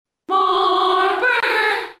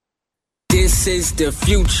This is the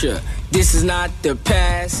future. This is not the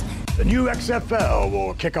past. The new XFL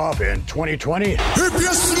will kick off in 2020. If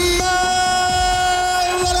you smell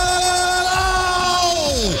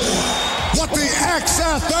what the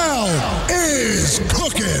XFL is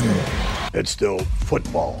cooking. It's still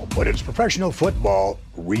football, but it's professional football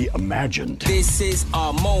reimagined. This is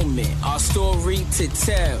our moment, our story to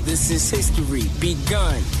tell. This is history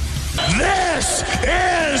begun. This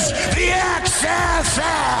is the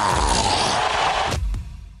XFL!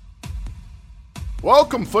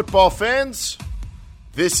 Welcome, football fans.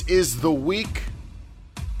 This is the week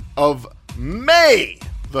of May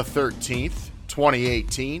the 13th,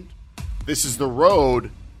 2018. This is the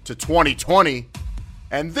road to 2020.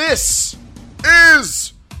 And this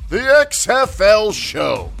is the XFL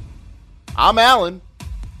show. I'm Alan.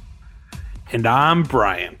 And I'm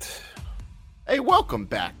Bryant. Hey, welcome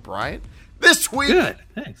back, Bryant. This week, good.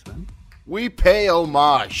 Thanks, man. We pay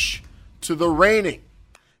homage to the reigning,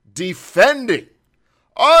 defending,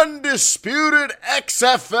 undisputed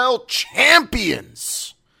XFL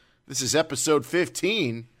champions. This is episode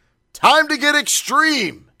 15. Time to get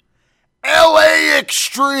extreme. LA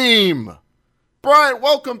Extreme. Bryant,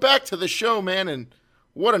 welcome back to the show, man, and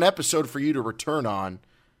what an episode for you to return on.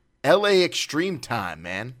 LA Extreme time,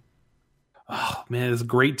 man. Oh, man, it's a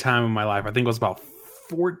great time in my life. I think I was about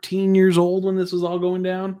 14 years old when this was all going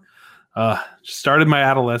down. Started my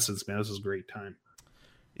adolescence, man. This was a great time.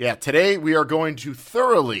 Yeah, today we are going to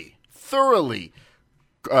thoroughly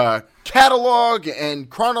catalog and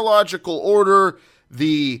chronological order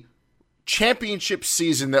the championship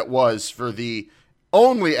season that was for the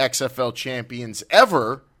only XFL champions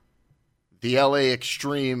ever, the LA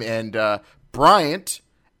Extreme. And Bryant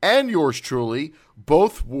and yours truly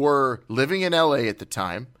both were living in LA at the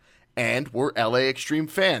time and were LA Extreme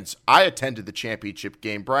fans. I attended the championship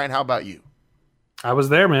game. Bryant, how about you? I was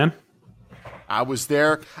there, man. I was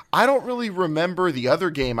there. I don't really remember the other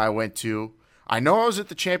game I went to. I know I was at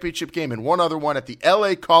the championship game and one other one at the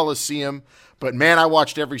LA Coliseum, but man, I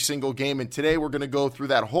watched every single game, and today we're going to go through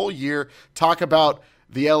that whole year, talk about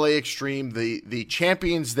the LA Extreme, the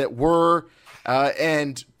champions that were,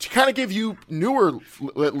 and to kind of give you newer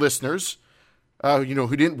listeners,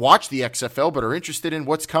 who didn't watch the XFL but are interested in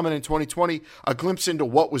what's coming in 2020, a glimpse into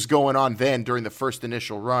what was going on then during the first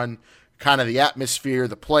initial run, kind of the atmosphere,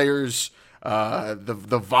 the players,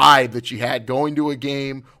 the vibe that you had going to a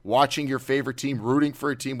game, watching your favorite team, rooting for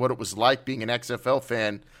a team, what it was like being an XFL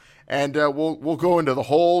fan, and we'll go into the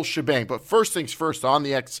whole shebang. But first things first, on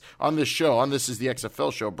this show, This Is the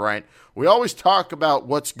XFL show, Bryant, we always talk about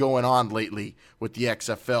what's going on lately with the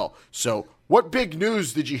XFL. So, what big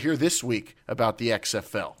news did you hear this week about the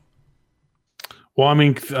XFL? Well, I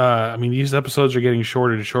mean, these episodes are getting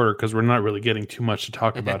shorter and shorter because we're not really getting too much to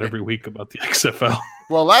talk about every week about the XFL.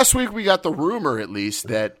 Well, last week we got the rumor, at least,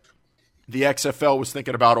 that the XFL was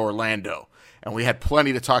thinking about Orlando, and we had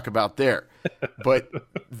plenty to talk about there. But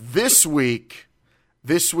this week,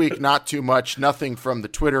 not too much, nothing from the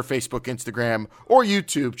Twitter, Facebook, Instagram, or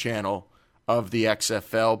YouTube channel of the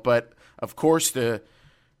XFL. But, of course, the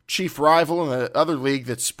chief rival in the other league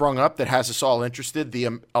that sprung up that has us all interested,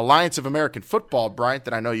 the Alliance of American Football, Bryant,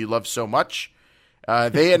 that I know you love so much.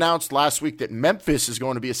 They announced last week that Memphis is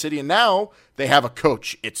going to be a city, and now they have a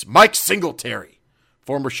coach. It's Mike Singletary,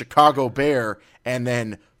 former Chicago Bear, and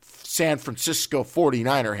then San Francisco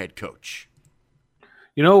 49er head coach.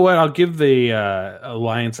 You know what? I'll give the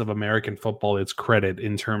Alliance of American Football its credit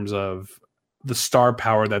in terms of the star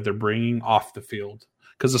power that they're bringing off the field.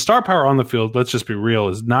 Because the star power on the field, let's just be real,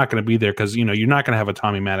 is not going to be there because, you're not going to have a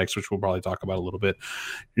Tommy Maddox, which we'll probably talk about a little bit.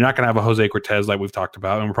 You're not going to have a Jose Cortez like we've talked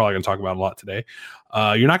about, and we're probably going to talk about a lot today.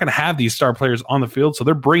 You're not going to have these star players on the field, so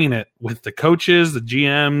they're bringing it with the coaches, the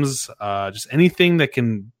GMs, just anything that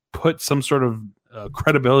can put some sort of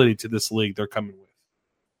credibility to this league they're coming with.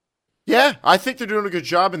 Yeah, I think they're doing a good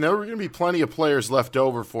job, and there are going to be plenty of players left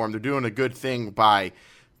over for them. They're doing a good thing by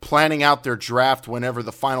planning out their draft whenever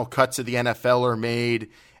the final cuts of the NFL are made,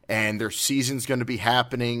 and their season's going to be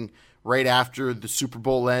happening right after the Super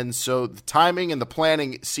Bowl ends. So the timing and the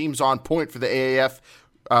planning seems on point for the AAF.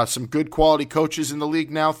 Some good quality coaches in the league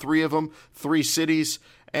now, 3 of them, 3 cities,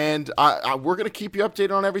 and we're going to keep you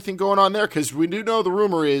updated on everything going on there because we do know the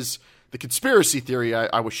rumor is, the conspiracy theory,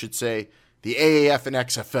 I should say, the AAF and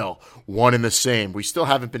XFL, one and the same. We still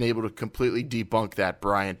haven't been able to completely debunk that,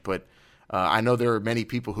 Bryant, but I know there are many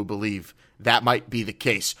people who believe that might be the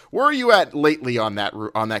case. Where are you at lately on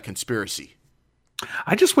that conspiracy?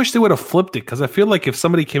 I just wish they would have flipped it because I feel like if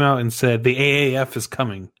somebody came out and said the AAF is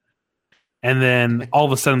coming, And then all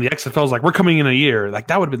of a sudden the XFL is like, we're coming in a year. Like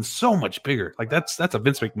that would have been so much bigger. Like that's a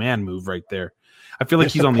Vince McMahon move right there. I feel like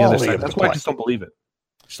he's on the other side. That's why I just don't believe it.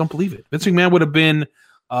 Just don't believe it. Vince McMahon would have been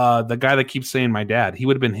the guy that keeps saying my dad. He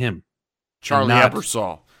would have been him. Charlie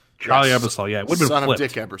Ebersol. Charlie Ebersol, yeah. It would have been Son of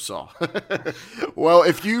Dick Ebersol. Well,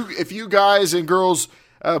 if you guys and girls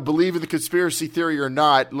believe in the conspiracy theory or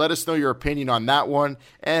not, let us know your opinion on that one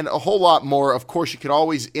and a whole lot more. Of course, you can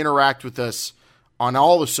always interact with us on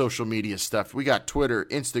all the social media stuff. We got Twitter,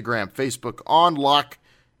 Instagram, Facebook, on lock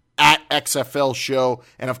at XFL Show.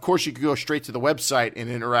 And, of course, you can go straight to the website and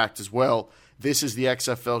interact as well. This is the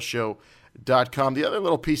XFLshow.com. The other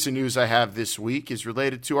little piece of news I have this week is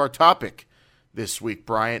related to our topic this week,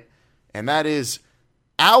 Bryant, and that is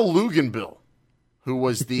Al Luginbill, who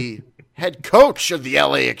was the head coach of the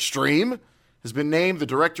LA Extreme, has been named the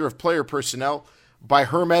director of player personnel by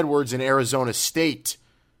Herm Edwards in Arizona State.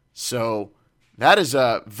 So that is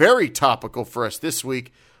very topical for us this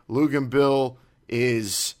week. Luginbill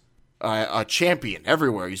is a champion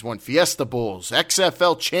everywhere. He's won Fiesta Bowls,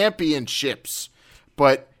 XFL championships.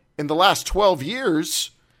 But in the last 12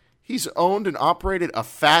 years, he's owned and operated a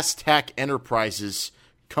Fast Tack Enterprises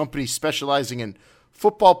company specializing in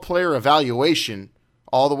football player evaluation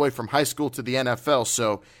all the way from high school to the NFL.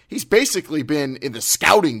 So he's basically been in the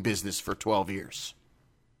scouting business for 12 years.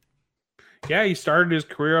 Yeah, he started his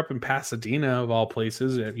career up in Pasadena, of all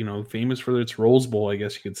places, famous for its Rose Bowl, I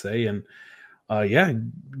guess you could say. And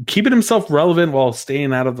keeping himself relevant while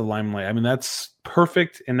staying out of the limelight. I mean, that's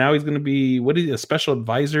perfect. And now he's going to be, a special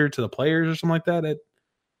advisor to the players or something like that?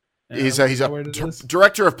 He's a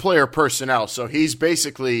director of player personnel, so he's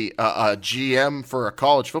basically a GM for a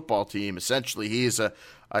college football team. Essentially, he is a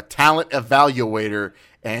talent evaluator,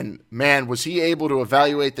 and man, was he able to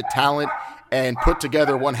evaluate the talent and put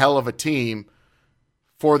together one hell of a team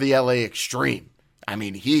for the LA Extreme. I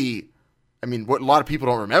mean, what a lot of people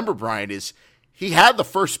don't remember, Brian, is he had the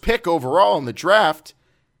first pick overall in the draft,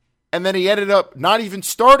 and then he ended up not even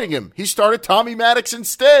starting him. He started Tommy Maddox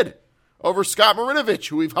instead over Scott Marinovich,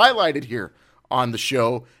 who we've highlighted here on the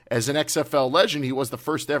show as an XFL legend. He was the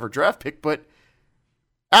first ever draft pick, but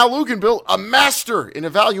Al Luginbill, a master in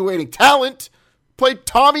evaluating talent, played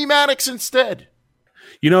Tommy Maddox instead.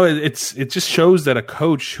 It just shows that a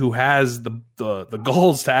coach who has the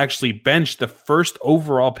goals to actually bench the first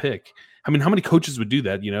overall pick. I mean, how many coaches would do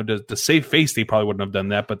that? To save face, they probably wouldn't have done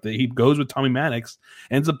that, but he goes with Tommy Maddox,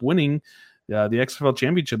 ends up winning the XFL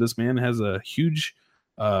championship. This man has a huge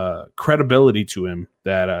credibility to him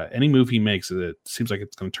that any move he makes, it seems like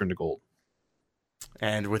it's going to turn to gold.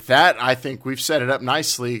 And with that, I think we've set it up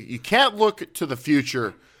nicely. You can't look to the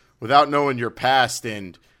future without knowing your past,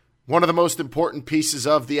 and one of the most important pieces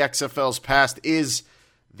of the XFL's past is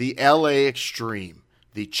the LA Extreme,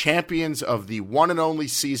 the champions of the one and only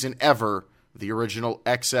season ever, the original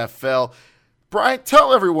XFL. Brian,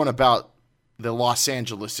 tell everyone about the Los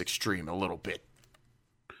Angeles Extreme a little bit.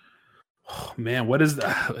 Oh, man, what is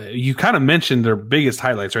that? You kind of mentioned their biggest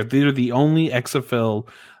highlights, right? These are the only XFL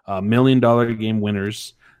 $1 million game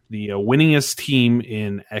winners, the winningest team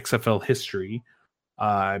in XFL history.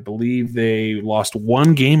 I believe they lost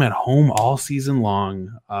one game at home all season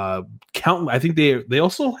long. I think they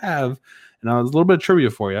also have, and a little bit of trivia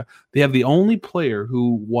for you, they have the only player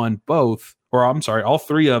who won all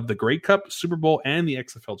three of the Grey Cup, Super Bowl, and the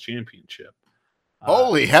XFL championship.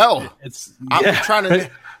 Holy hell. I'm trying to...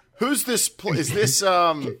 Who's this? Is this?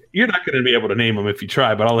 You're not going to be able to name them if you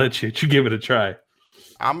try, but I'll let you give it a try.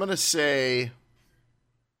 I'm going to say,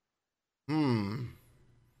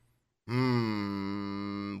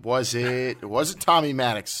 was it Tommy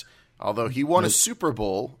Maddox? Although he won a Super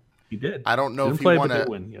Bowl. He did. I don't know if he won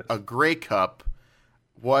a Grey Cup.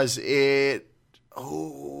 Was it?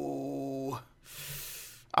 Oh,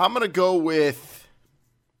 I'm going to go with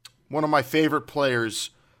one of my favorite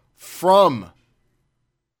players from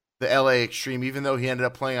the LA Extreme, even though he ended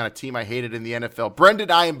up playing on a team I hated in the NFL. Brendan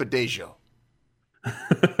Ayanbadejo.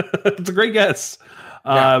 It's a great guess.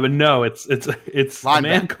 Yeah. But no, it's a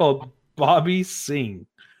man called Bobby Singh.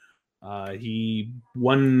 He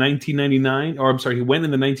won 1999, or I'm sorry, he went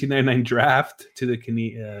in the 1999 draft to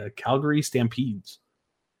the Calgary Stampedes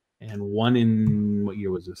and won in, what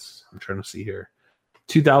year was this? I'm trying to see here.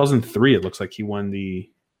 2003, it looks like he won the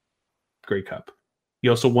Grey Cup. He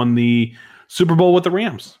also won the Super Bowl with the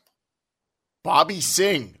Rams. Bobby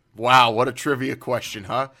Singh. Wow, what a trivia question,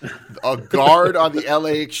 huh? A guard on the LA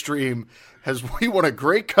Extreme he won a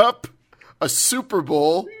Grey Cup, a Super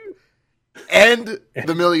Bowl, and the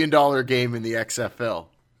 $1 million game in the XFL.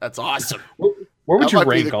 That's awesome. Where would you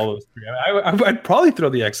rank all those three? I'd probably throw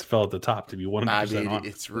the XFL at the top to be 100% honest.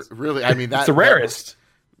 It's really, that's the rarest.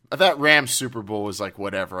 that Rams Super Bowl was like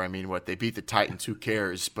whatever. I mean, what, they beat the Titans, who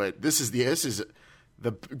cares? But this is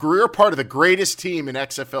the career part of the greatest team in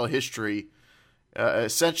XFL history.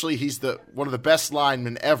 Essentially, he's one of the best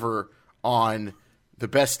linemen ever on the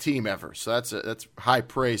best team ever. So that's high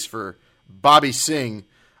praise for Bobby Singh.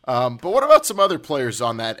 But what about some other players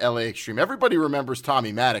on that LA Extreme? Everybody remembers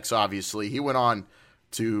Tommy Maddox, obviously. He went on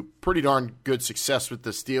to pretty darn good success with the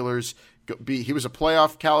Steelers. He was a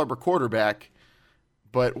playoff caliber quarterback.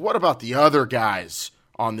 But what about the other guys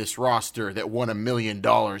on this roster that won $1 million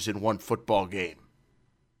in one football game?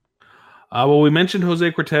 Well, we mentioned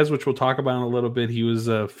Jose Cortez, which we'll talk about in a little bit. He was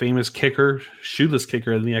a famous kicker, shoeless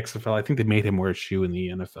kicker in the XFL. I think they made him wear a shoe in the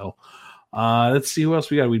NFL. Let's see who else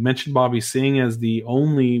we got. We mentioned Bobby Singh as the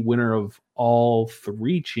only winner of all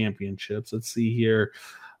 3 championships. Let's see here.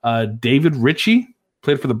 David Ritchie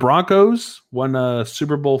played for the Broncos, won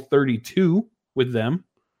Super Bowl 32 with them.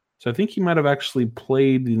 So I think he might have actually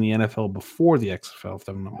played in the NFL before the XFL, if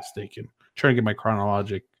I'm not mistaken. Trying to get my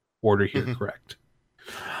chronologic order here correct.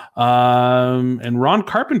 And Ron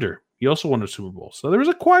Carpenter, he also won a Super Bowl. So there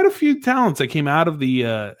was quite a few talents that came out of the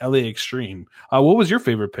LA Extreme. What was your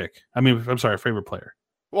favorite pick? Favorite player?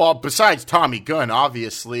 Well, besides Tommy Gunn,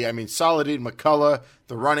 obviously. I mean, Saladin McCullough,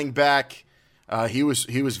 the running back, he was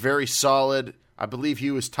very solid. I believe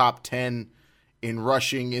he was top 10 in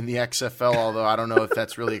rushing in the XFL, although I don't know if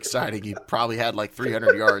that's really exciting. He probably had like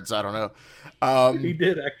 300 yards. I don't know. He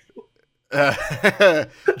did, actually.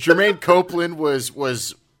 Jermaine Copeland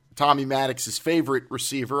was Tommy Maddox's favorite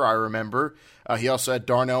receiver, I remember. He also had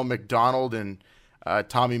Darnell McDonald, and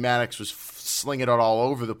Tommy Maddox was slinging it all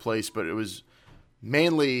over the place, but it was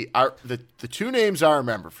mainly the 2 names I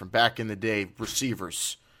remember from back in the day,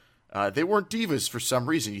 receivers. They weren't divas for some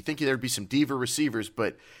reason. You'd think there'd be some diva receivers,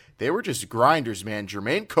 but they were just grinders, man.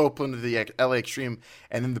 Jermaine Copeland of the LA Extreme,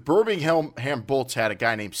 and then the Birmingham Bolts had a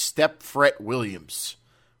guy named Step Fret Williams,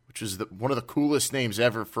 which is one of the coolest names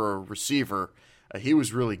ever for a receiver. He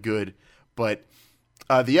was really good. But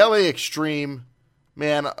the LA Extreme,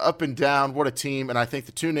 man, up and down, what a team. And I think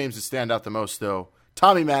the 2 names that stand out the most, though,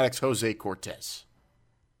 Tommy Maddox, Jose Cortez.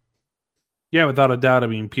 Yeah, without a doubt. I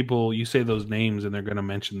mean, you say those names and they're going to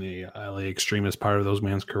mention the LA Extreme as part of those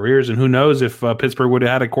men's careers. And who knows if Pittsburgh would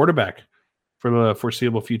have had a quarterback for the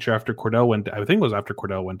foreseeable future after Cordell went down. I think it was after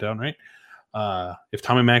Cordell went down, right? If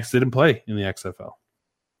Tommy Maddox didn't play in the XFL.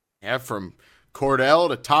 Yeah, from Cordell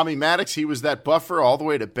to Tommy Maddox, he was that buffer all the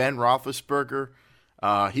way to Ben Roethlisberger.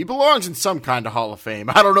 He belongs in some kind of Hall of Fame.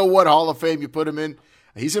 I don't know what Hall of Fame you put him in.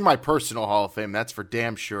 He's in my personal Hall of Fame, that's for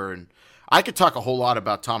damn sure. And I could talk a whole lot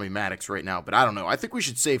about Tommy Maddox right now, but I don't know. I think we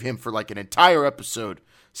should save him for like an entire episode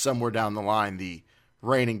somewhere down the line, the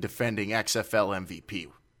reigning, defending XFL MVP.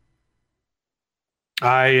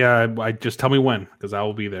 I just tell me when, because I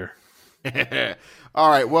will be there. All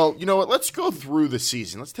right, well, you know what? Let's go through the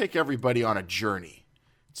season. Let's take everybody on a journey.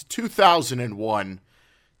 It's 2001.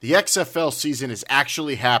 The XFL season is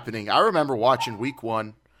actually happening. I remember watching week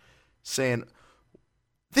 1 saying,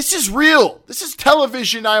 this is real. This is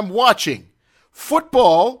television I'm watching.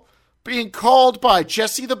 Football being called by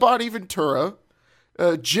Jesse the Body Ventura,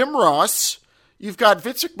 Jim Ross. You've got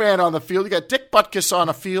Vince McMahon on the field. You got Dick Butkus on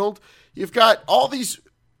a field. You've got all these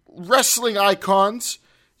wrestling icons.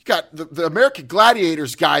 You got the American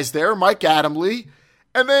Gladiators guys there, Mike Adamle.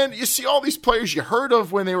 And then you see all these players you heard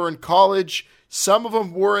of when they were in college. Some of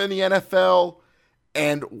them were in the NFL.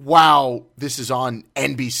 And wow, this is on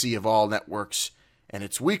NBC of all networks. And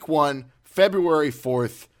it's week 1, February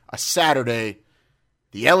 4th, a Saturday.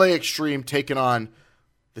 The LA Extreme taking on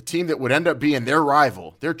the team that would end up being their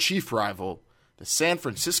rival, their chief rival, the San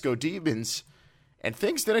Francisco Demons. And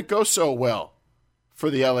things didn't go so well for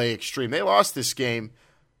the LA Extreme. They lost this game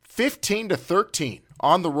 15-13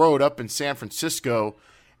 on the road up in San Francisco.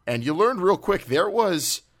 And you learned real quick there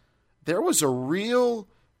was a real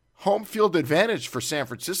home field advantage for San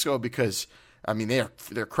Francisco because, I mean,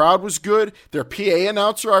 their crowd was good. Their PA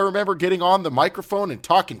announcer, I remember getting on the microphone and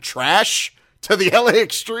talking trash to the LA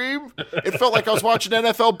Extreme. It felt like I was watching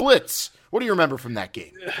NFL Blitz. What do you remember from that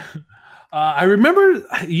game? I remember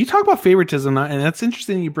you talk about favoritism, and that's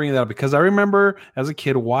interesting you bring that up because I remember as a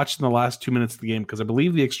kid watching the last 2 minutes of the game because I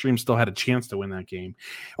believe the Extreme still had a chance to win that game.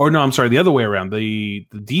 Or no, I'm sorry, the other way around. The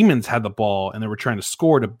Demons had the ball, and they were trying to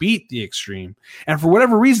score to beat the Extreme. And for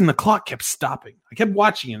whatever reason, the clock kept stopping. I kept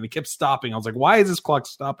watching it, and it kept stopping. I was like, why is this clock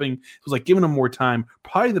stopping? It was like giving them more time.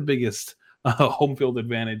 Probably the biggest home field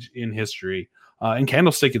advantage in history. And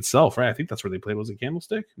Candlestick itself, right? I think that's where they played. Was it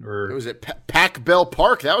Candlestick? Or it was at Pac Bell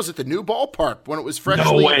Park. That was at the new ballpark when it was freshly.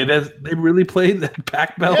 No way! They really played at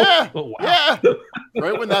Pac Bell. Yeah, oh, wow. Yeah.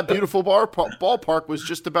 Right when that beautiful ballpark was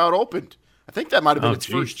just about opened. I think that might have been its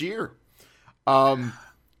first year.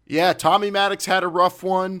 Yeah, Tommy Maddox had a rough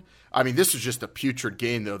one. I mean, this was just a putrid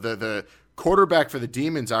game, though. The quarterback for the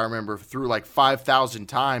Demons, I remember, threw like 5,000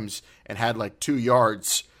 times and had like 2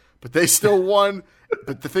 yards, but they still won.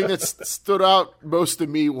 But the thing that stood out most to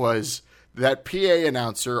me was that PA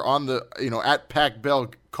announcer on the, at Pac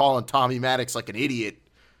Bell calling Tommy Maddox like an idiot.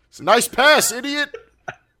 It's a nice pass, idiot.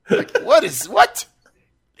 Like, what? This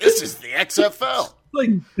is the XFL.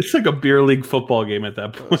 It's like a beer league football game at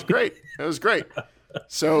that point. It was great.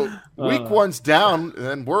 So week one's down,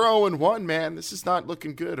 and we're 0-1, man. This is not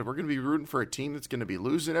looking good. We're going to be rooting for a team that's going to be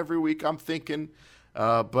losing every week, I'm thinking.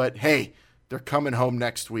 But, hey, they're coming home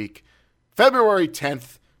next week. February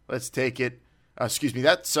 10th, let's take it. Excuse me,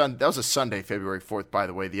 that was a Sunday, February 4th, by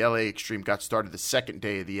the way. The LA Extreme got started the second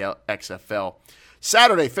day of the XFL.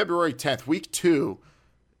 Saturday, February 10th, week 2,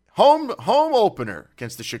 home opener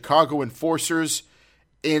against the Chicago Enforcers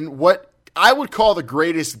in what I would call the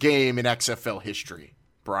greatest game in XFL history,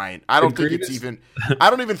 Brian. I don't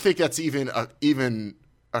even think that's even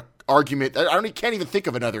a argument. Can't even think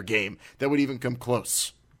of another game that would even come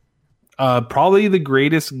close. Probably the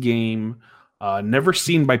greatest game never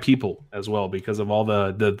seen by people as well, because of all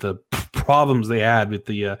the problems they had with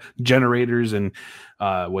the generators and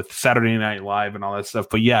with Saturday Night Live and all that stuff.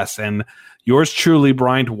 But yes, and yours truly,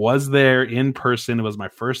 Bryant, was there in person. It was my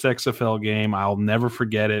first XFL game. I'll never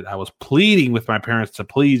forget it. I was pleading with my parents to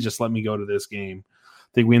please just let me go to this game.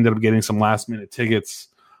 I think we ended up getting some last minute tickets.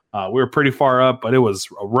 We were pretty far up, but it was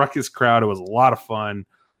a ruckus crowd. It was a lot of fun.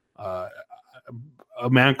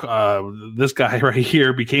 This guy right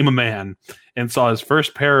here became a man and saw his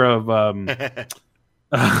first pair of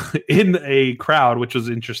in a crowd, which was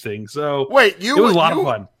interesting. So wait, it was a lot of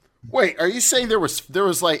fun. Wait, are you saying there was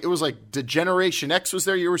like, it was like the Generation X was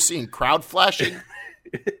there? You were seeing crowd flashing?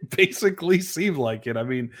 It basically seemed like it. I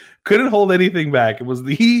mean, couldn't hold anything back. It was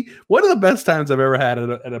one of the best times I've ever had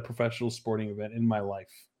at a professional sporting event in my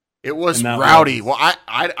life. It was rowdy. Well,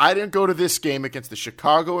 I didn't go to this game against the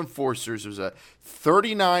Chicago Enforcers. It was a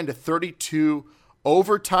 39-32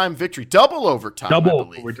 overtime victory, double overtime.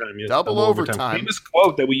 Double overtime. Famous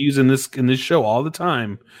quote that we use in this show all the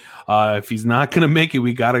time. If he's not going to make it,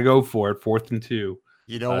 we got to go for it. 4th and 2.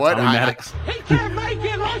 You know what? He can't make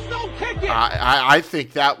it. Let's don't kick it. I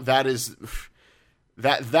think that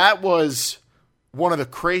was one of the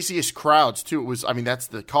craziest crowds too. It was. I mean, that's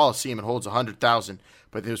the Coliseum. It holds 100,000,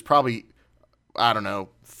 but there was probably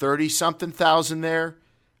 30-something thousand there.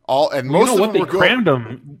 Most of them crammed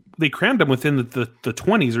them. They crammed them within the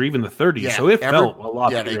 20s or even the 30s. Yeah, so it felt a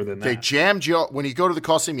lot bigger than that. They jammed you when you go to the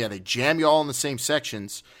Coliseum. Yeah, they jam you all in the same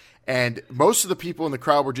sections. And most of the people in the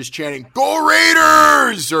crowd were just chanting, "Go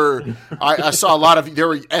Raiders!" Or I saw a lot of, there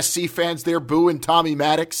were SC fans there booing Tommy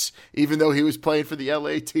Maddox, even though he was playing for the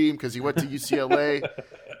LA team because he went to UCLA.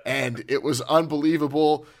 And it was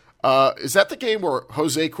unbelievable. Is that the game where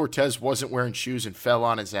Jose Cortez wasn't wearing shoes and fell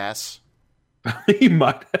on his ass? He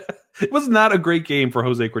might have. It was not a great game for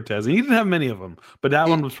Jose Cortez. And he didn't have many of them, but that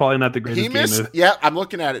one was probably not the greatest game. Yeah, I'm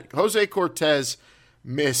looking at it. Jose Cortez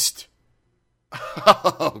missed.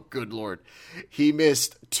 Oh, good Lord. He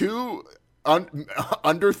missed 2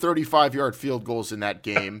 under 35-yard field goals in that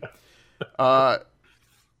game. Wow.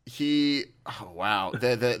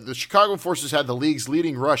 The Chicago Enforcers had the league's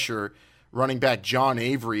leading rusher, running back John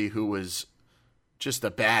Avery, who was just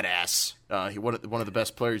a badass. He one of the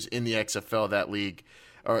best players in the XFL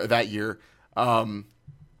that year.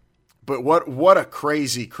 But what a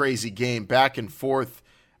crazy game, back and forth.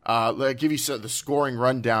 I'll give you the scoring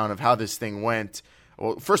rundown of how this thing went.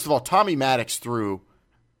 Well, first of all, Tommy Maddox threw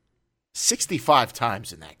 65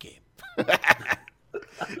 times in that game.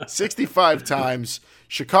 65 times.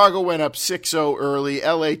 Chicago went up 6-0 early.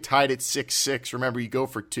 LA tied it 6-6. Remember, you go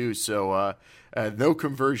for 2, so no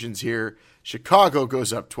conversions here. Chicago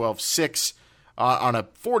goes up 12-6 on a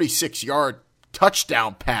 46-yard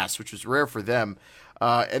touchdown pass, which was rare for them.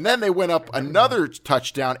 And then they went up another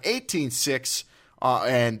touchdown, 18-6.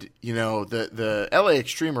 And, the LA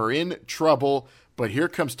Extreme are in trouble, but here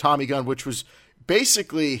comes Tommy Gunn, which was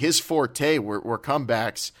basically his forte were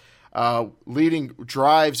comebacks, leading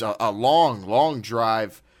drives, a long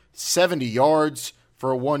drive, 70 yards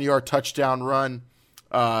for a 1-yard touchdown run.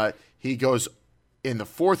 He goes in the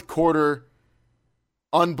fourth quarter,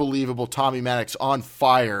 unbelievable, Tommy Maddox on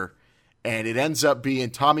fire, and it ends up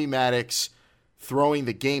being Tommy Maddox throwing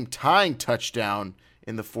the game-tying touchdown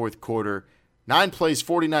in the fourth quarter. 9 plays,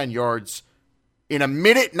 49 yards in 1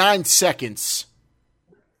 minute 9 seconds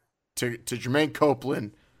to Jermaine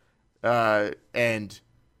Copeland, and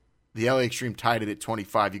the LA Extreme tied it at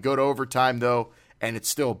 25. You go to overtime, though. and it's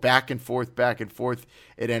still back and forth, back and forth.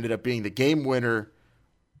 It ended up being the game winner.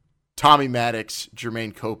 Tommy Maddox,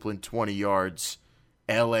 Jermaine Copeland, 20 yards.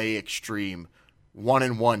 LA Extreme,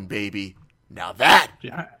 1-1, baby. Now that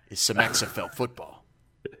is some XFL football.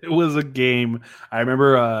 It was a game. I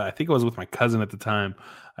remember, I think I was with my cousin at the time.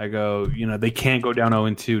 I go, they can't go down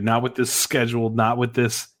 0-2, not with this schedule, not with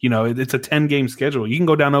this, it's a 10-game schedule. You can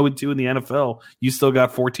go down 0-2 in the NFL. You still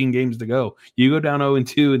got 14 games to go. You go down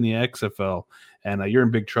 0-2 in the XFL, and you're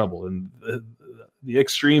in big trouble. And the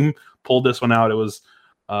Extreme pulled this one out. It was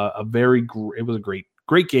a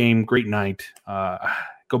great game, great night.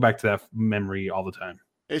 Go back to that memory all the time.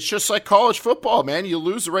 It's just like college football, man. You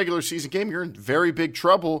lose the regular season game, you're in very big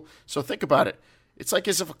trouble. So think about it. It's like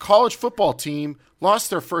as if a college football team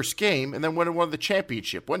lost their first game and then won the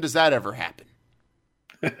championship. When does that ever happen?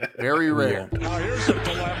 Very rare. Now here's a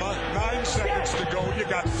dilemma. 9 seconds to go. You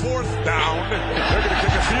got 4th down. They're going to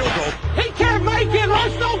kick a field goal. He can't make it.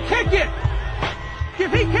 Let's don't kick it.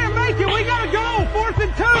 If he can't make it, we got to go. 4th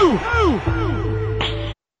and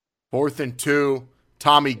 2. 4th and 2.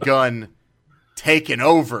 Tommy Gunn taking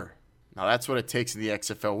over. Now that's what it takes in the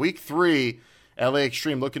XFL. Week 3. LA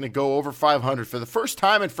Extreme looking to go over 500 for the first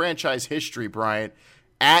time in franchise history, Bryant,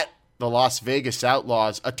 at the Las Vegas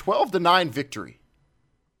Outlaws, a 12-9 victory.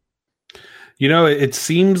 It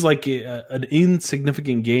seems like an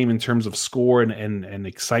insignificant game in terms of score and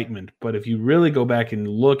excitement, but if you really go back and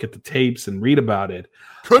look at the tapes and read about it,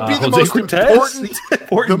 could be the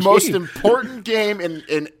most important game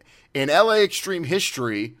in LA Extreme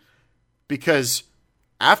history, because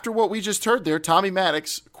after what we just heard there, Tommy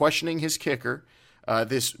Maddox questioning his kicker,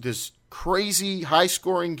 this crazy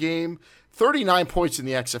high-scoring game, 39 points in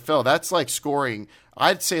the XFL. That's like scoring,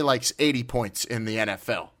 I'd say, like 80 points in the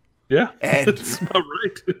NFL. Yeah, and, that's about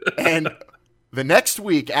right. And the next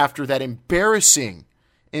week, after that embarrassing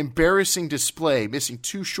display, missing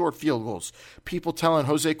 2 short field goals, people telling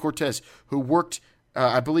Jose Cortez, who worked,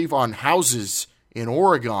 I believe, on houses in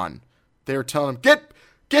Oregon, they're telling him,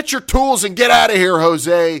 Get your tools and get out of here,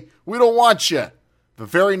 Jose. We don't want you. The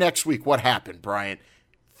very next week, what happened, Bryant?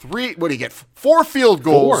 4 field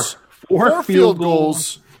goals. Four field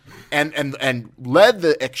goals and led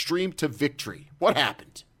the Extreme to victory. What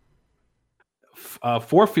happened?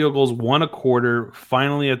 4 field goals, 1 a quarter.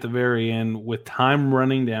 Finally, at the very end, with time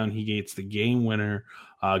running down, he gets the game winner,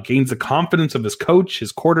 gains the confidence of his coach,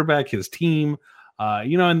 his quarterback, his team.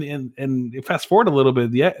 And fast forward a little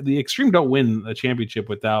bit, the Extreme don't win a championship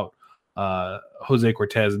without Jose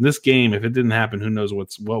Cortez. In this game, if it didn't happen, who knows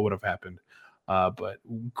what would have happened. But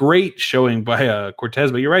great showing by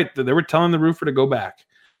Cortez. But you're right, they were telling the roofer to go back.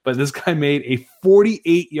 But this guy made a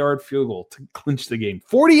 48-yard field goal to clinch the game.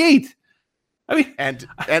 48. I mean, and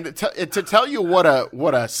to tell you what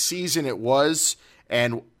a season it was,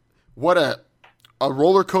 and what a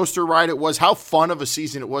roller coaster ride it was, how fun of a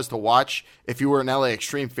season it was to watch, if you were an LA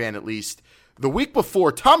Extreme fan at least. The week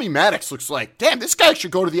before, Tommy Maddox looks like, damn, this guy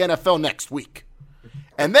should go to the NFL next week.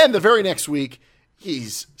 And then the very next week,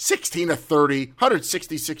 he's 16 of 30,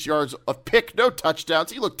 166 yards, a pick, no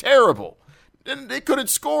touchdowns. He looked terrible. And they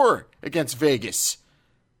couldn't score against Vegas.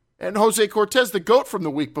 And Jose Cortez, the GOAT from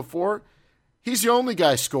the week before, he's the only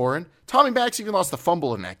guy scoring. Tommy Maddox even lost a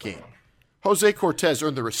fumble in that game. Jose Cortez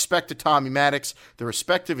earned the respect of Tommy Maddox, the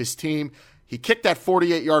respect of his team. He kicked that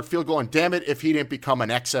 48-yard field goal, and damn it if he didn't become an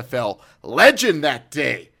XFL legend that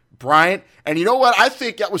day, Bryant. And you know what? I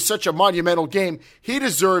think that was such a monumental game. He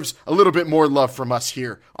deserves a little bit more love from us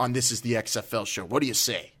here on This Is the XFL Show. What do you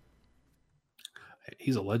say?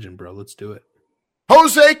 He's a legend, bro. Let's do it.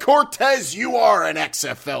 Jose Cortez, you are an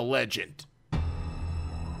XFL legend.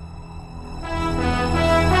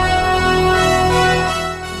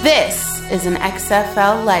 This is an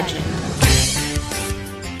XFL legend.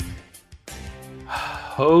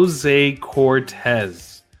 Jose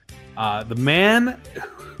Cortez, the man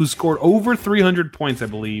who scored over 300 points, I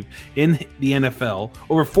believe, in the NFL,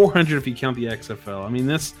 over 400 if you count the XFL. I mean,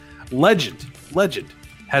 this legend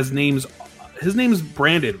has names. His name's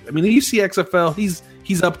branded. I mean, you see XFL,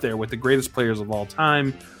 he's up there with the greatest players of all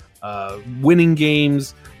time, winning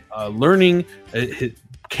games, learning,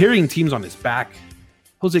 carrying teams on his back.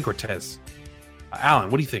 Jose Cortez.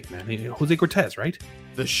 Alan, what do you think, man? Jose Cortez, right?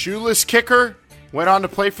 The shoeless kicker went on to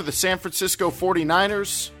play for the San Francisco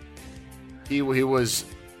 49ers. He was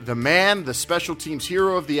the man, the special teams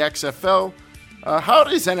hero of the XFL. How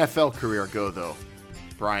did his NFL career go, though,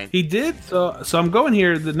 Brian? He did. So I'm going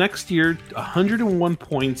here. The next year, 101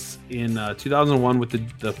 points in 2001 with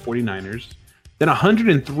the 49ers. Then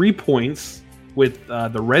 103 points with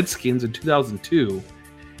the Redskins in 2002.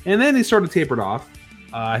 And then he sort of tapered off.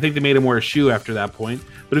 I think they made him wear a shoe after that point.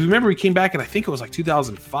 But if you remember, he came back, and I think it was like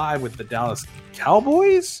 2005 with the Dallas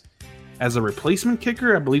Cowboys as a replacement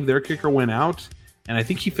kicker. I believe their kicker went out, and I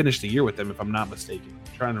think he finished the year with them, if I'm not mistaken.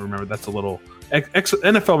 I'm trying to remember. That's a little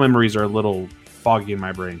NFL memories are a little foggy in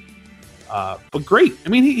my brain. But great. I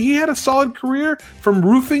mean, he had a solid career from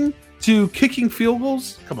roofing to kicking field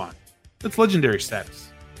goals. Come on. That's legendary status.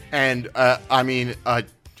 And, I mean, a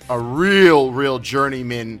real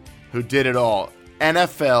journeyman who did it all.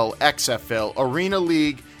 NFL, XFL, Arena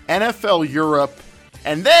League, NFL Europe.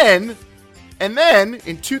 And then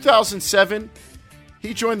in 2007,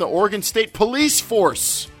 he joined the Oregon State Police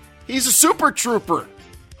Force. He's a super trooper,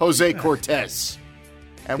 Jose Cortez.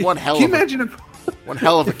 And one hell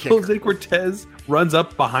of a kicker. Jose Cortez runs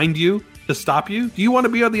up behind you to stop you. Do you want to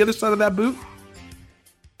be on the other side of that boot?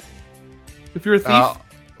 If you're a thief?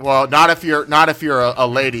 Well, not if you're a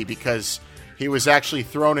lady, because he was actually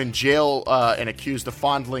thrown in jail and accused of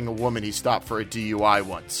fondling a woman he stopped for a DUI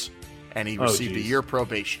once, and he received a year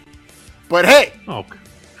probation. But hey,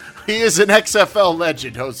 he is an XFL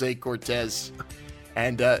legend, Jose Cortez,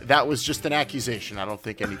 and that was just an accusation. I don't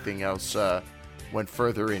think anything else went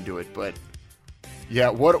further into it. But yeah,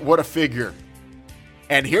 what a figure!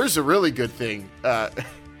 And here's a really good thing: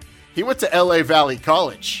 he went to LA Valley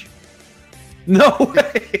College. No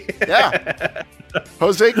way. Yeah.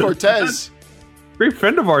 Jose Cortez. Great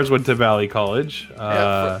friend of ours went to Valley College.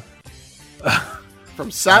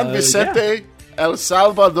 From San Vicente, El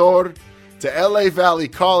Salvador, to LA Valley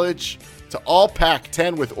College, to all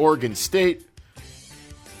Pac-10 with Oregon State,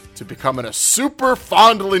 to becoming a super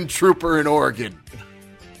fondling trooper in Oregon.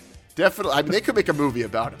 Definitely. I mean, they could make a movie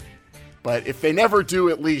about him. But if they never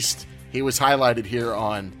do, at least he was highlighted here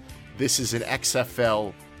on This Is an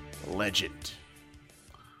XFL Legend.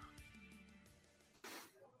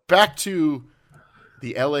 Back to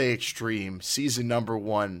the LA Extreme, season number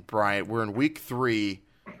 1, Bryant. We're in week 3,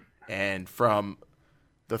 and from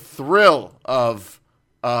the thrill of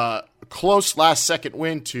a close last-second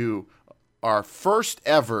win to our first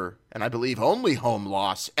ever, and I believe only home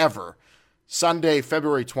loss ever, Sunday,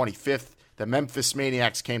 February 25th, the Memphis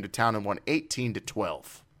Maniacs came to town and won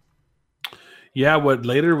 18-12. Yeah, what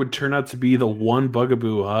later would turn out to be the one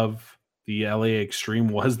bugaboo of the LA Extreme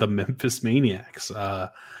was the Memphis Maniacs.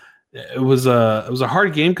 It was a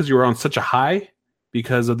hard game because you were on such a high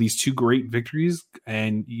because of these two great victories,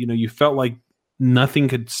 and you felt like nothing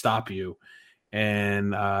could stop you.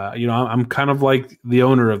 And I'm kind of like the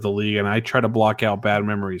owner of the league, and I try to block out bad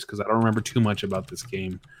memories because I don't remember too much about this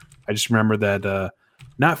game. I just remember that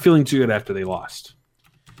not feeling too good after they lost.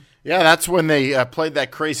 Yeah, that's when they played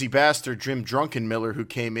that crazy bastard Jim Drunkenmiller, who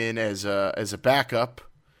came in as a backup,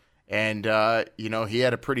 and he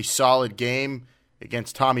had a pretty solid game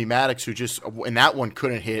against Tommy Maddox, who just in that one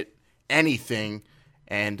couldn't hit anything,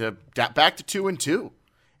 and back to 2-2.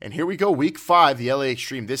 And here we go, week 5, the LA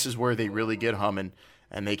Extreme. This is where they really get humming,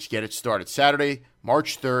 and they get it started. Saturday,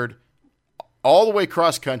 March 3rd, all the way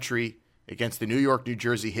cross country against the New York, New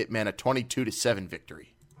Jersey Hitmen, a 22-7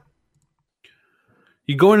 victory.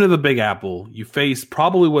 You go into the Big Apple, you face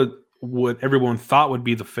probably what everyone thought would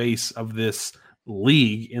be the face of this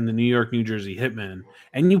league in the New York, New Jersey Hitmen,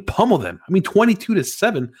 and you pummel them. I mean,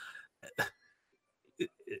 22-7.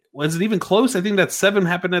 Was it even close? I think that 7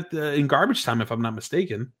 happened in garbage time, if I'm not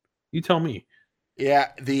mistaken. You tell me. Yeah,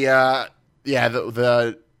 the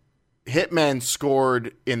Hitmen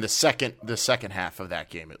scored in the second half of that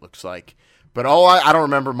game, it looks like. But I don't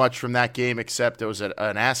remember much from that game except there was an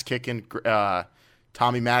ass kicking.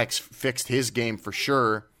 Tommy Maddox fixed his game for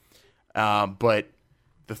sure. But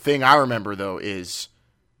the thing I remember though is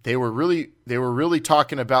they were really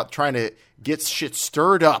talking about trying to get shit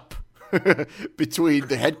stirred up between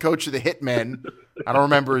the head coach of the Hitmen, I don't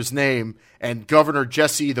remember his name, and Governor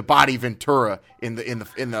Jesse the Body Ventura in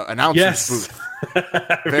the announcer's booth.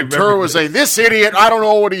 Ventura was saying, "This idiot, I don't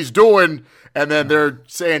know what he's doing," and then they're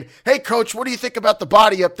saying, "Hey, coach, what do you think about the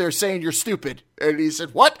body up there saying you're stupid?" And he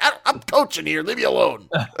said, "What? I'm coaching here. Leave me alone."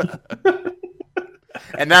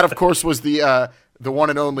 And that, of course, was the one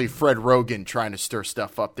and only Fred Rogan trying to stir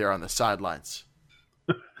stuff up there on the sidelines.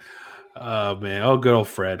 Oh, man. Oh, good old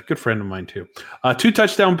Fred. Good friend of mine, too. 2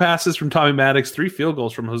 touchdown passes from Tommy Maddox, 3 field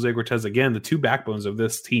goals from Jose Cortez. Again, the 2 backbones of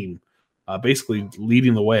this team, basically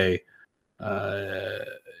leading the way.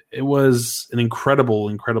 It was an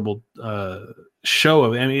incredible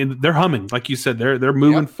show. I mean, they're humming. Like you said, they're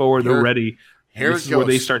moving forward. They're ready. This is where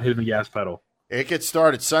they start hitting the gas pedal. It gets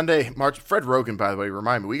started Sunday, March. Fred Rogan, by the way,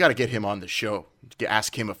 remind me, we got to get him on the show to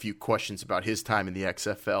ask him a few questions about his time in the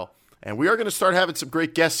XFL. And we are going to start having some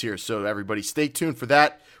great guests here, so everybody stay tuned for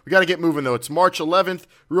that. We got to get moving, though. It's March 11th.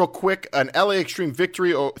 Real quick, an LA Extreme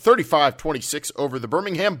victory, 35-26 over the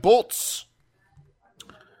Birmingham Bolts.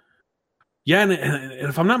 Yeah, and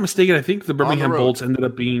if I'm not mistaken, I think the Birmingham Bolts ended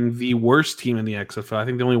up being the worst team in the XFL. I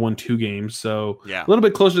think they only won 2 games, so a little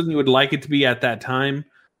bit closer than you would like it to be at that time.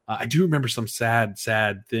 I do remember some sad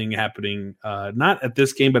thing happening, not at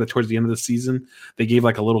this game, but towards the end of the season. They gave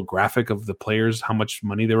like a little graphic of the players, how much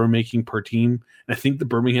money they were making per team. And I think the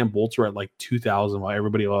Birmingham Bolts were at like $2,000, while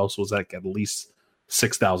everybody else was like at least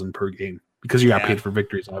 $6,000 per game because you got paid for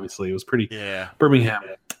victories. Obviously, it was pretty. Yeah, Birmingham,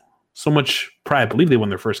 so much pride. I believe they won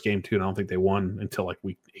their first game too, and I don't think they won until like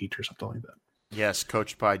week 8 or something like that. Yes,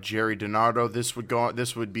 coached by Jerry Donardo. This would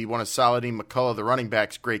be one of Saladin McCullough, the running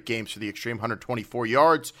backs. Great games for the Extreme, 124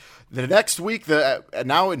 yards. The next week,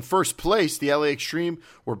 now in first place, the LA Extreme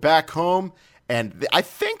were back home, and I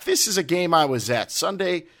think this is a game I was at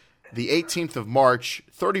Sunday, the 18th of March,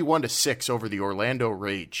 31-6 over the Orlando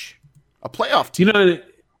Rage, a playoff team.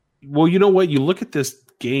 You know what? You look at this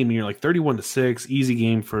game and you're like 31-6, easy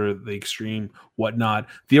game for the Extreme, whatnot.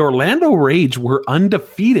 The Orlando Rage were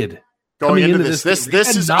undefeated. Going into this is the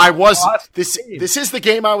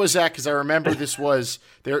game I was at because I remember this was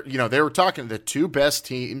they were talking to the 2 best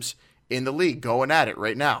teams in the league going at it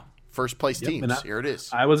right now. First place teams. Here it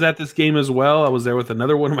is. I was at this game as well. I was there with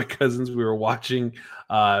another one of my cousins. We were watching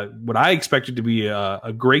what I expected to be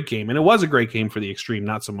a great game, and it was a great game for the Extreme,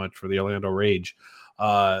 not so much for the Orlando Rage.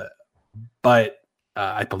 But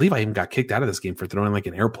I believe I even got kicked out of this game for throwing like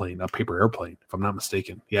a paper airplane, if I'm not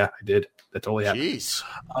mistaken. Yeah, I did. That totally happened. Jeez.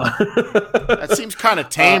 That seems kind of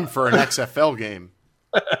tame for an XFL game.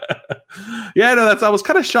 Yeah, no, I was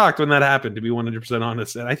kind of shocked when that happened, to be 100%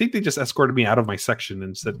 honest. And I think they just escorted me out of my section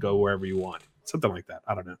and said, go wherever you want. Something like that.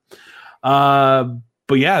 I don't know.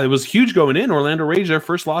 But yeah, it was huge going in. Orlando Rage, their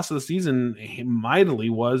first loss of the season, mightily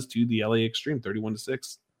was to the LA Extreme,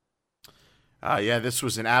 31-6. Yeah, this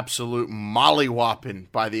was an absolute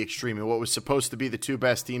mollywhopping by the Extreme and what was supposed to be the 2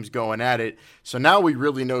 best teams going at it. So now we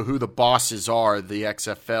really know who the bosses are, the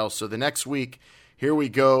XFL. So the next week, here we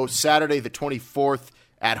go, Saturday the 24th,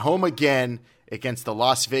 at home again against the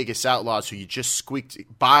Las Vegas Outlaws, who you just squeaked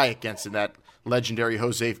by against in that legendary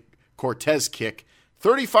Jose Cortez kick.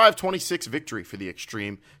 35-26 victory for the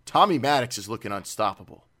Extreme. Tommy Maddox is looking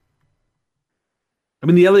unstoppable. I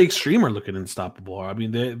mean, the LA Extreme are looking unstoppable. I mean,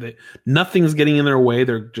 they nothing's getting in their way.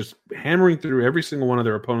 They're just hammering through every single one of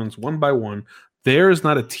their opponents one by one. There is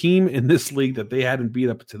not a team in this league that they hadn't beat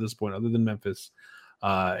up to this point, other than Memphis.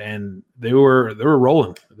 And they were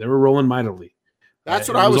rolling. They were rolling mightily. That's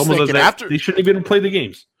what I was thinking. After they shouldn't even play the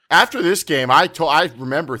games. After this game, I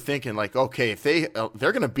remember thinking like, okay, if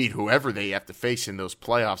they're going to beat whoever they have to face in those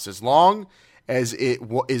playoffs, as long as it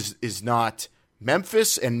is not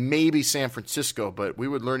Memphis and maybe San Francisco, but we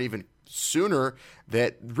would learn even sooner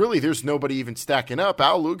that really there's nobody even stacking up.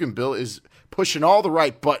 Al Luganbill is pushing all the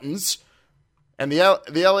right buttons, and the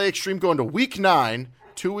LA Extreme going to week 9,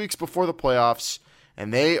 2 weeks before the playoffs,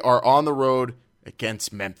 and they are on the road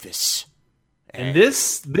against Memphis. And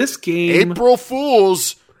this game, April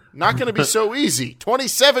Fools, not going to be so easy.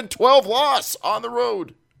 27-12 loss on the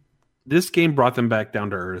road. This game brought them back down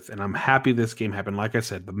to earth, and I'm happy this game happened. Like I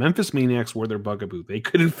said, the Memphis Maniacs were their bugaboo. They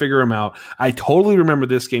couldn't figure them out. I totally remember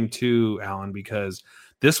this game too, Alan, because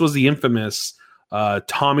this was the infamous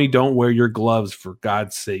Tommy, don't wear your gloves for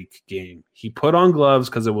God's sake game. He put on gloves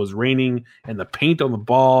because it was raining, and the paint on the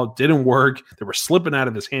ball didn't work. They were slipping out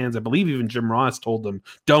of his hands. I believe even Jim Ross told him,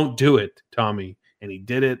 don't do it, Tommy, and he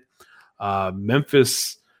did it.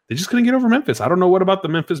 Memphis, they just couldn't get over Memphis. I don't know what about the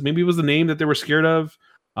Memphis. Maybe it was the name that they were scared of.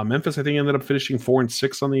 Memphis, I think, ended up finishing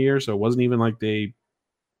 4-6 on the year, so it wasn't even like they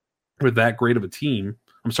were that great of a team.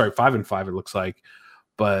 I'm sorry, 5-5 it looks like.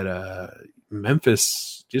 But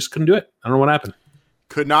Memphis just couldn't do it. I don't know what happened.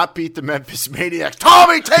 Could not beat the Memphis Maniacs.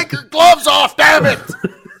 Tommy, take your gloves off, damn it!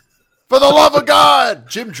 For the love of God!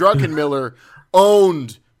 Jim Druckenmiller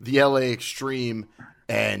owned the LA Extreme,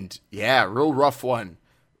 and yeah, real rough one.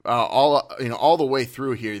 All the way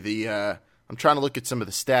through here. I'm trying to look at some of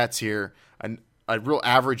the stats here. A real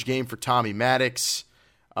average game for Tommy Maddox.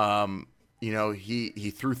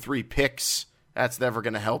 He threw 3 picks. That's never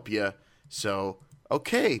going to help you. So,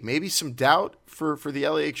 okay, maybe some doubt for the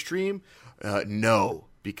LA Extreme. No,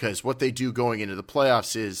 because what they do going into the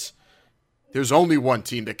playoffs is there's only one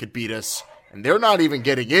team that could beat us, and they're not even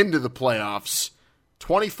getting into the playoffs.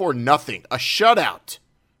 24-0, a shutout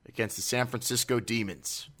against the San Francisco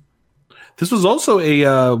Demons. This was also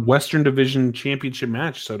a Western Division championship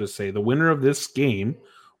match, so to say. The winner of this game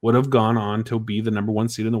would have gone on to be the number 1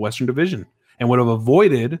 seed in the Western Division and would have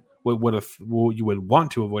avoided what you would want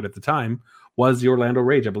to avoid at the time was the Orlando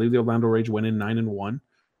Rage. I believe the Orlando Rage went in 9-1.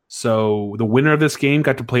 So the winner of this game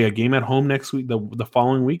got to play a game at home next week, the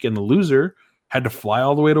following week, and the loser had to fly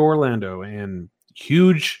all the way to Orlando, and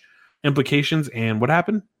huge implications. And what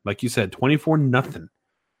happened? Like you said, 24-0.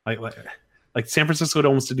 Like San Francisco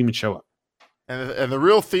almost didn't even show up. And the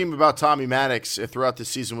real theme about Tommy Maddox throughout the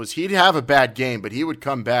season was he'd have a bad game, but he would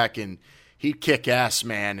come back and he'd kick ass,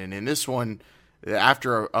 man. And in this one,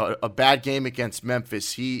 after a bad game against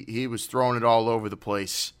Memphis, he was throwing it all over the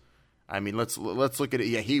place. I mean, let's look at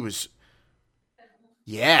it.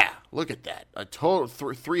 Yeah, look at that. A total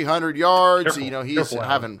 300 yards.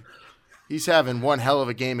 Careful, he's having one hell of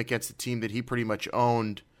a game against the team that he pretty much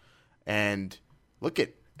owned. And look at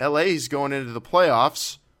LA's going into the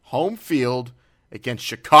playoffs, home field against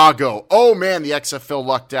Chicago. Oh man, the XFL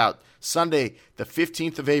lucked out. Sunday, the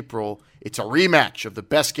 15th of April, it's a rematch of the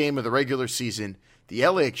best game of the regular season. The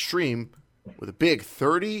LA Extreme with a big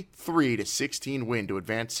 33-16 win to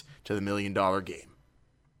advance to the $1 million game.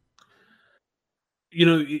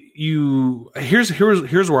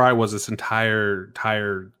 Here's where I was this entire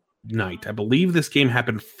night. I believe this game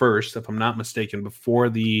happened first, if I'm not mistaken, before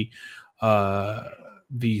the San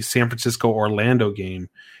Francisco Orlando game.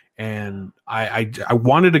 And I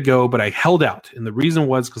wanted to go, but I held out. And the reason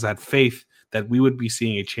was because I had faith that we would be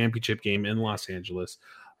seeing a championship game in Los Angeles.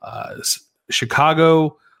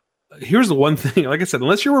 Chicago, here's the one thing, like I said,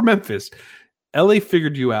 unless you were Memphis, LA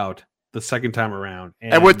figured you out the second time around.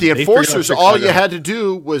 And with the enforcers, all you had to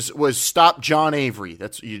do was stop John Avery.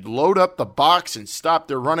 You'd load up the box and stop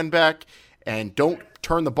their running back and don't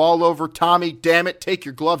turn the ball over. Tommy, damn it, take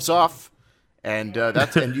your gloves off. And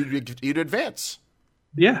you'd advance.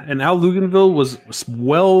 Yeah, and Al Luganville was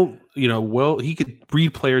well, he could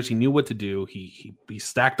read players. He knew what to do. He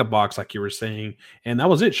stacked the box, like you were saying, and that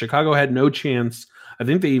was it. Chicago had no chance. I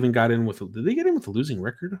think they even got in with. Did they get in with a losing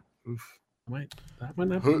record? Oof, that might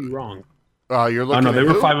not be wrong. You're looking. Oh no, they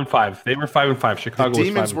were 5-5. They were 5-5. Chicago. The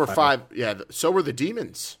Demons was 5-5. were 5. Yeah, so were the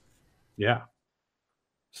Demons. Yeah.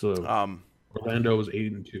 So Orlando was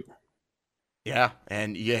 8-2. Yeah,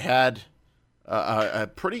 and you had a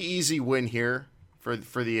pretty easy win here for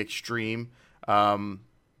the Extreme. The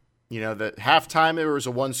halftime there was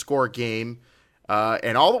a 1-score game,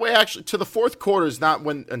 and all the way actually to the fourth quarter is not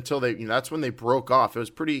until they that's when they broke off. It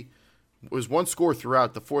was 1 score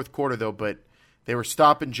throughout the fourth quarter though, but they were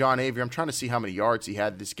stopping John Avery. I'm trying to see how many yards he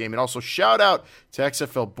had this game, and also shout out to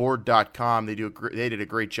XFLboard.com. They did a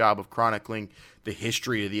great job of chronicling the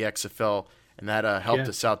history of the XFL, and that helped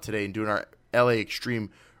us out today in doing our LA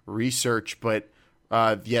Extreme research. But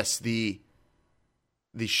yes, the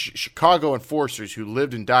Chicago Enforcers, who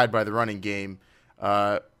lived and died by the running game,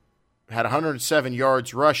 had 107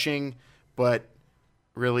 yards rushing, but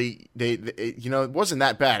really it wasn't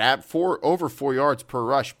that bad at over 4 yards per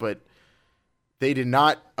rush, but they did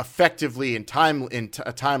not effectively in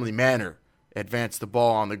a timely manner advance the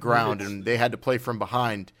ball on the ground, and they had to play from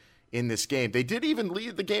behind in this game. They did even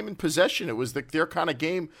lead the game in possession. It was their kind of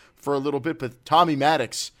game for a little bit, but Tommy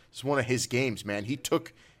Maddox is one of his games, man. He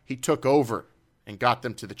took over and got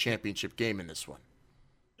them to the championship game in this one.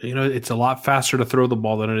 It's a lot faster to throw the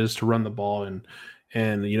ball than it is to run the ball. And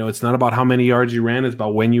it's not about how many yards you ran. It's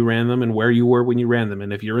about when you ran them and where you were when you ran them.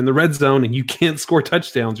 And if you're in the red zone and you can't score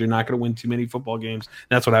touchdowns, you're not going to win too many football games.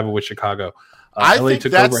 That's what happened with Chicago. LA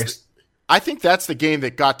took over. I think that's the game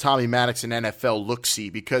that got Tommy Maddox an NFL look-see,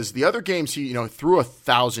 because the other games he threw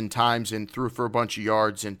 1,000 times and threw for a bunch of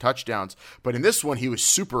yards and touchdowns. But in this one, he was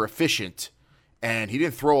super efficient. And he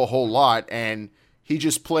didn't throw a whole lot, and he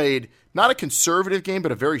just played not a conservative game,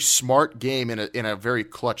 but a very smart game in a very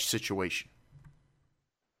clutch situation.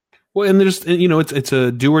 Well, and there's it's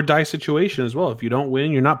a do or die situation as well. If you don't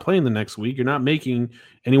win, you're not playing the next week. You're not making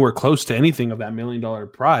anywhere close to anything of that $1 million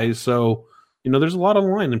prize. So there's a lot on the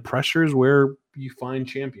line, and pressure is where you find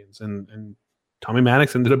champions. And Tommy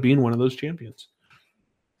Maddox ended up being one of those champions.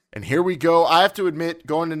 And here we go. I have to admit,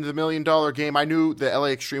 going into the $1 million game, I knew the LA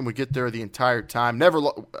Extreme would get there the entire time. Never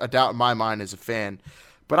a doubt in my mind as a fan.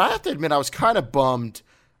 But I have to admit, I was kind of bummed.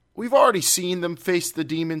 We've already seen them face the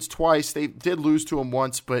Demons twice. They did lose to them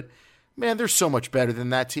once, but man, they're so much better than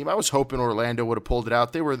that team. I was hoping Orlando would have pulled it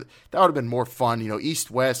out. That would have been more fun,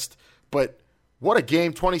 East-West. But what a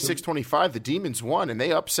game, 26-25. The Demons won, and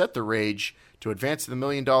they upset the Rage to advance to the $1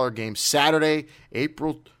 million game Saturday,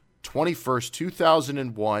 April 21st,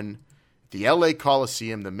 2001, the LA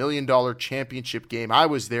Coliseum, the $1 million championship game. I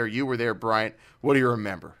was there. You were there, Bryant. What do you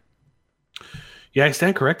remember? Yeah, I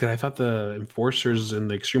stand corrected. I thought the Enforcers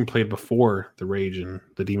and the Extreme played before the Rage and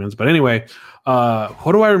the Demons. But anyway,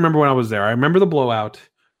 what do I remember when I was there? I remember the blowout.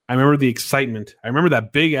 I remember the excitement. I remember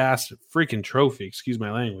that big ass freaking trophy. Excuse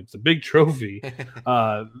my language. The big trophy in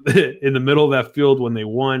the middle of that field when they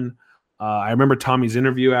won. I remember Tommy's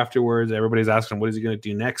interview afterwards. Everybody's asking him, what is he going to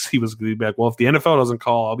do next? He was going to be back. Well, if the NFL doesn't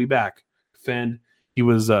call, I'll be back. Defend. He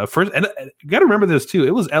was first. And you got to remember this too.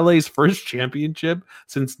 It was LA's first championship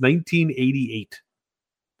since 1988.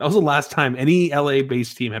 That was the last time any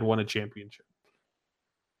LA-based team had won a championship.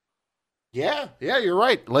 Yeah, you're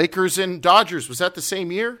right. Lakers and Dodgers, was that the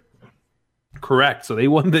same year? Correct. So they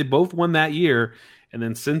both won that year, and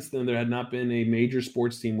then since then there had not been a major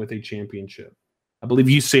sports team with a championship. I believe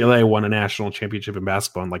UCLA won a national championship in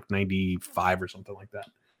basketball in like 95 or something like that.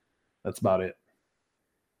 That's about it.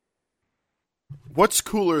 What's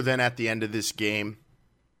cooler than at the end of this game?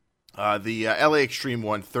 The LA Extreme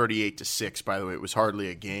won 38-6, by the way. It was hardly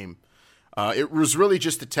a game. It was really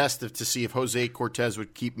just a test to see if Jose Cortez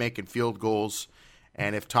would keep making field goals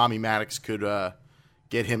and if Tommy Maddox could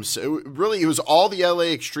get him. So it was all the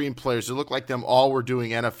LA Extreme players. It looked like them all were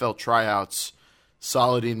doing NFL tryouts.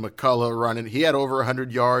 Saladin McCullough running. He had over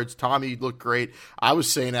 100 yards. Tommy looked great. I was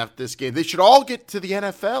saying after this game, they should all get to the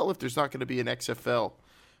NFL if there's not going to be an XFL,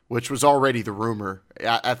 which was already the rumor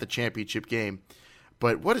at the championship game.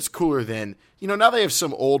 But what is cooler than, now they have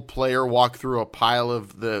some old player walk through a pile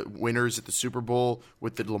of the winners at the Super Bowl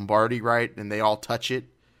with the Lombardi, right? And they all touch it.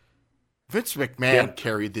 Vince McMahon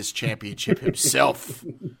carried this championship himself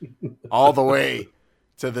all the way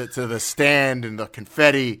to the stand and the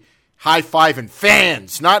confetti, high-fiving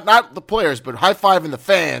fans, not the players, but high-fiving the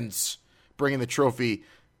fans, bringing the trophy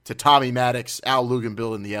to Tommy Maddox, Al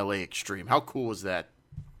Luginbill, and the LA Extreme. How cool was that?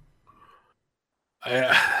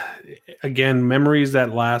 Again, memories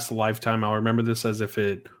that last a lifetime. I'll remember this as if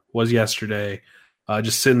it was yesterday.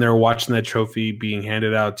 Just sitting there watching that trophy being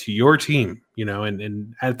handed out to your team,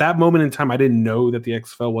 and at that moment in time, I didn't know that the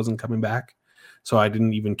XFL wasn't coming back, so I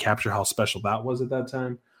didn't even capture how special that was at that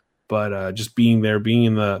time. But just being there, being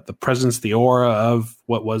in the presence, the aura of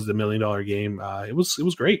what was the $1 million game, it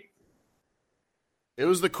was great. It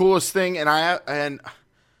was the coolest thing, and I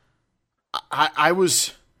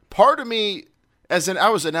was part of me. I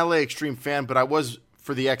was an LA Extreme fan, but I was,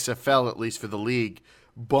 for the XFL, at least for the league,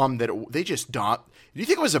 bummed that they just don't. Do you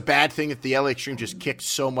think it was a bad thing that the LA Extreme just kicked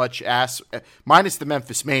so much ass, minus the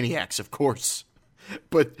Memphis Maniacs, of course,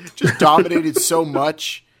 but just dominated so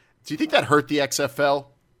much? Do you think that hurt the XFL?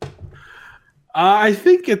 I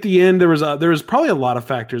think at the end there was probably a lot of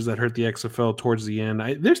factors that hurt the XFL towards the end.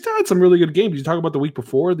 They still had some really good games. You talk about the week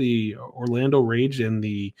before, the Orlando Rage and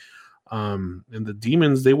the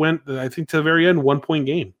Demons, they went, I think, to the very end, 1-point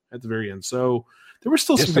game at the very end. So there were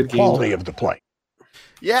still some good games. It's the quality of the play.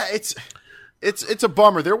 Yeah, it's a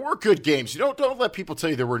bummer. There were good games. Don't let people tell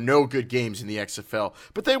you there were no good games in the XFL,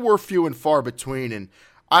 but they were few and far between. And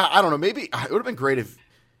I don't know, maybe it would have been great if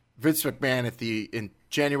Vince McMahon in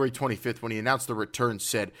January 25th, when he announced the return,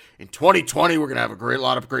 said, in 2020, we're going to have a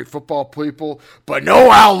lot of great football people, but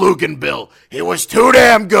no Al Luginbill. He was too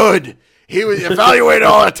damn good. He was evaluated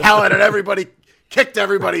all the talent, and everybody kicked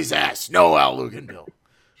everybody's ass. No Al Luginbill,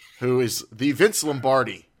 who is the Vince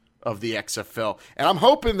Lombardi of the XFL. And I'm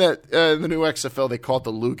hoping that in the new XFL, they call it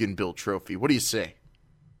the Luginbill Trophy. What do you say?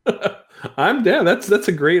 I'm down. That's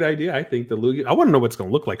a great idea. I think I want to know what's going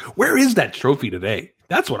to look like. Where is that trophy today?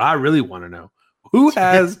 That's what I really want to know. Who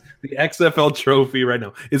has the XFL trophy right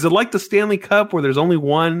now? Is it like the Stanley Cup where there's only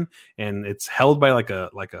one and it's held by like a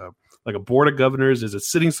board of governors? Is it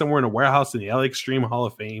sitting somewhere in a warehouse in the LA Extreme Hall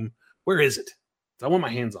of Fame? Where is it? I want my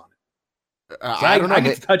hands on it. I don't know. I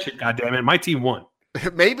get to touch it. God damn it! My team won.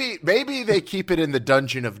 Maybe they keep it in the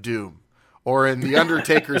Dungeon of Doom or in the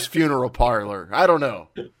Undertaker's funeral parlor. I don't know.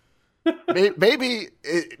 Maybe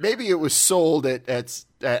it was sold at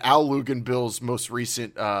Al Luginbill's most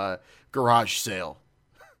recent garage sale.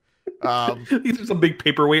 There's a big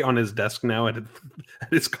paperweight on his desk now at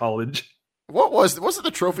his college. Wasn't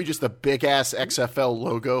the trophy just a big ass XFL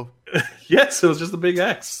logo? Yes, it was just a big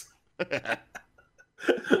X.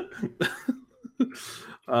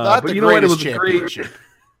 Not the greatest championship.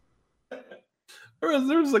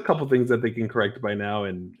 There was a couple things that they can correct by now,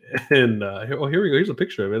 and here we go. Here's a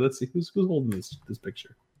picture of it. Let's see who's holding this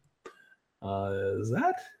picture. Is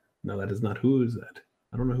that? No, that is not. Who is that?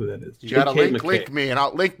 I don't know who that is. You gotta link me, and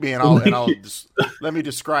I'll let me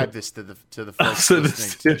describe this to the folks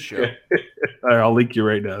listening to the show. All right, I'll link you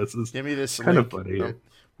right now. Give me this. Kind of funny.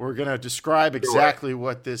 We're gonna describe exactly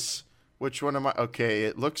what this. Which one am I? Okay,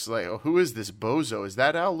 it looks like. Oh, who is this bozo? Is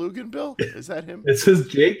that Al Luginbill? Is that him? It says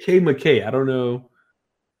J.K. McKay. I don't know.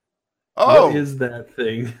 Oh, what is that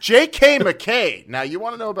thing? J.K. McKay. Now, you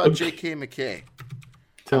want to know about J.K. McKay?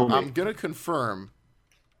 Tell me. I'm going to confirm.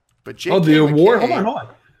 But J.K. the award? McKay, Hold on.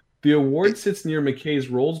 The award sits near McKay's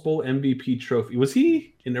Rose Bowl MVP trophy. Was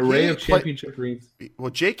he an array of championship rings?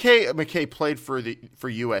 Well, J.K. McKay played for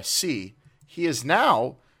USC. He is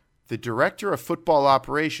now the director of football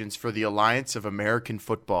operations for the Alliance of American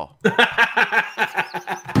Football.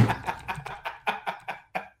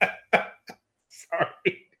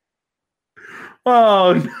 Sorry.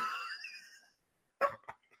 Oh, no.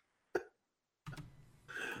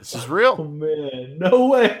 This is real. Oh, man. No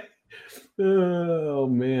way. Oh,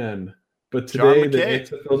 man. But today, the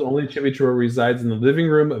XFL's only championship resides in the living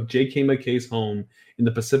room of J.K. McKay's home in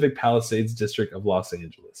the Pacific Palisades district of Los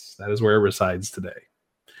Angeles. That is where it resides today.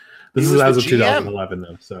 This is as of 2011,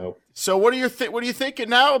 though. So what are you thinking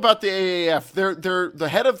now about the AAF? They're the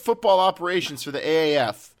head of football operations for the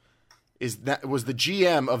AAF was the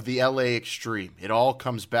GM of the LA Extreme. It all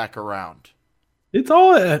comes back around. It's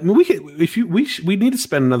all. I mean, we need to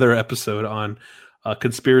spend another episode on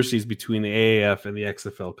conspiracies between the AAF and the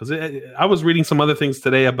XFL, because I was reading some other things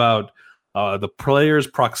today about the players'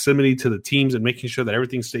 proximity to the teams and making sure that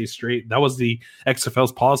everything stays straight. That was the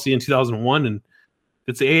XFL's policy in 2001, and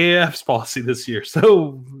it's the AAF's policy this year.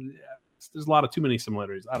 So there's a lot of too many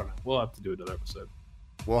similarities. I don't know. We'll have to do another episode.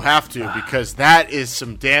 We'll have to, because that is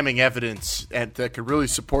some damning evidence and that could really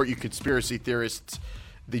support you conspiracy theorists.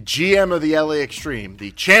 The GM of the LA Extreme,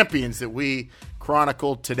 the champions that we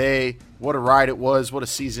chronicled today. What a ride it was. What a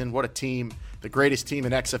season. What a team. The greatest team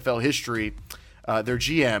in XFL history. Their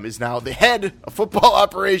GM is now the head of football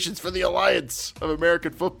operations for the Alliance of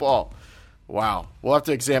American Football. Wow. We'll have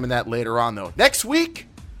to examine that later on, though. Next week,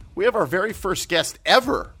 we have our very first guest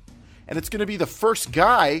ever, and it's going to be the first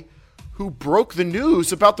guy who broke the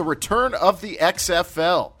news about the return of the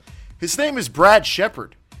XFL. His name is Brad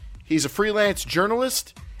Shepard. He's a freelance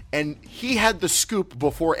journalist, and he had the scoop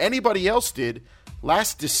before anybody else did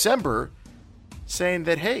last December, saying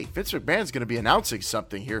that, hey, Vince McMahon's going to be announcing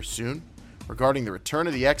something here soon regarding the return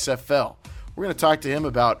of the XFL. We're going to talk to him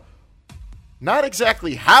about not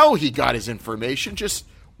exactly how he got his information, just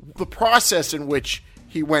the process in which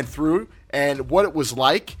he went through and what it was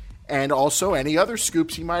like, and also any other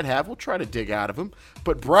scoops he might have. We'll try to dig out of him.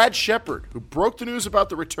 But Brad Shepard, who broke the news about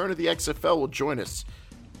the return of the XFL, will join us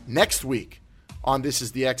next week on This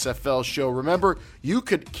Is the XFL Show. Remember, you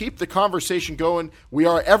could keep the conversation going. We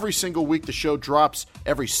are every single week. The show drops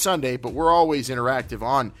every Sunday, but we're always interactive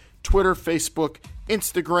on Twitter, Facebook,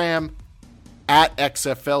 Instagram, at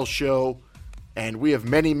XFL Show. And we have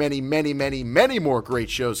many, many, many, many, many more great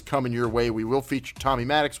shows coming your way. We will feature Tommy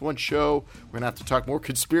Maddox one show. We're going to have to talk more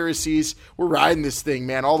conspiracies. We're riding this thing,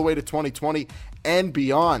 man, all the way to 2020 and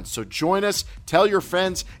beyond. So join us. Tell your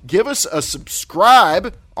friends. Give us a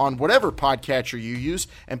subscribe on whatever podcatcher you use.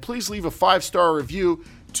 And please leave a 5-star review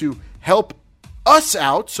to help us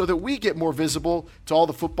out so that we get more visible to all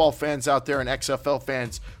the football fans out there and XFL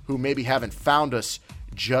fans who maybe haven't found us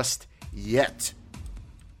just yet.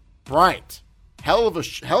 Bryant. Hell of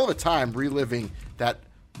a time reliving that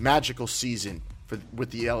magical season with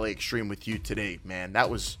the LA Extreme with you today, man. That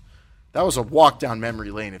was a walk down memory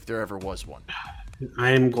lane if there ever was one.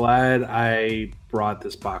 I am glad I brought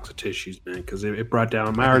this box of tissues, man, because it brought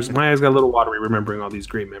down my eyes got a little watery remembering all these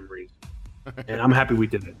great memories. And I'm happy we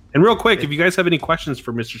did it. And real quick, if you guys have any questions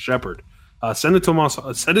for Mr. Shepard, send it to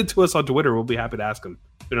us on Twitter. We'll be happy to ask them.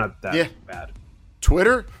 They're not that bad.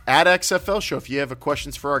 Twitter, at XFL Show. If you have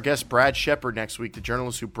questions for our guest, Brad Shepard, next week, the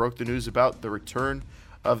journalist who broke the news about the return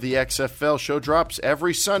of the XFL. Show drops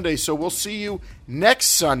every Sunday, so we'll see you next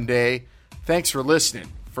Sunday. Thanks for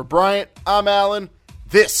listening. For Bryant, I'm Alan.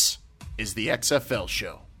 This is the XFL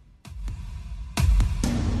Show.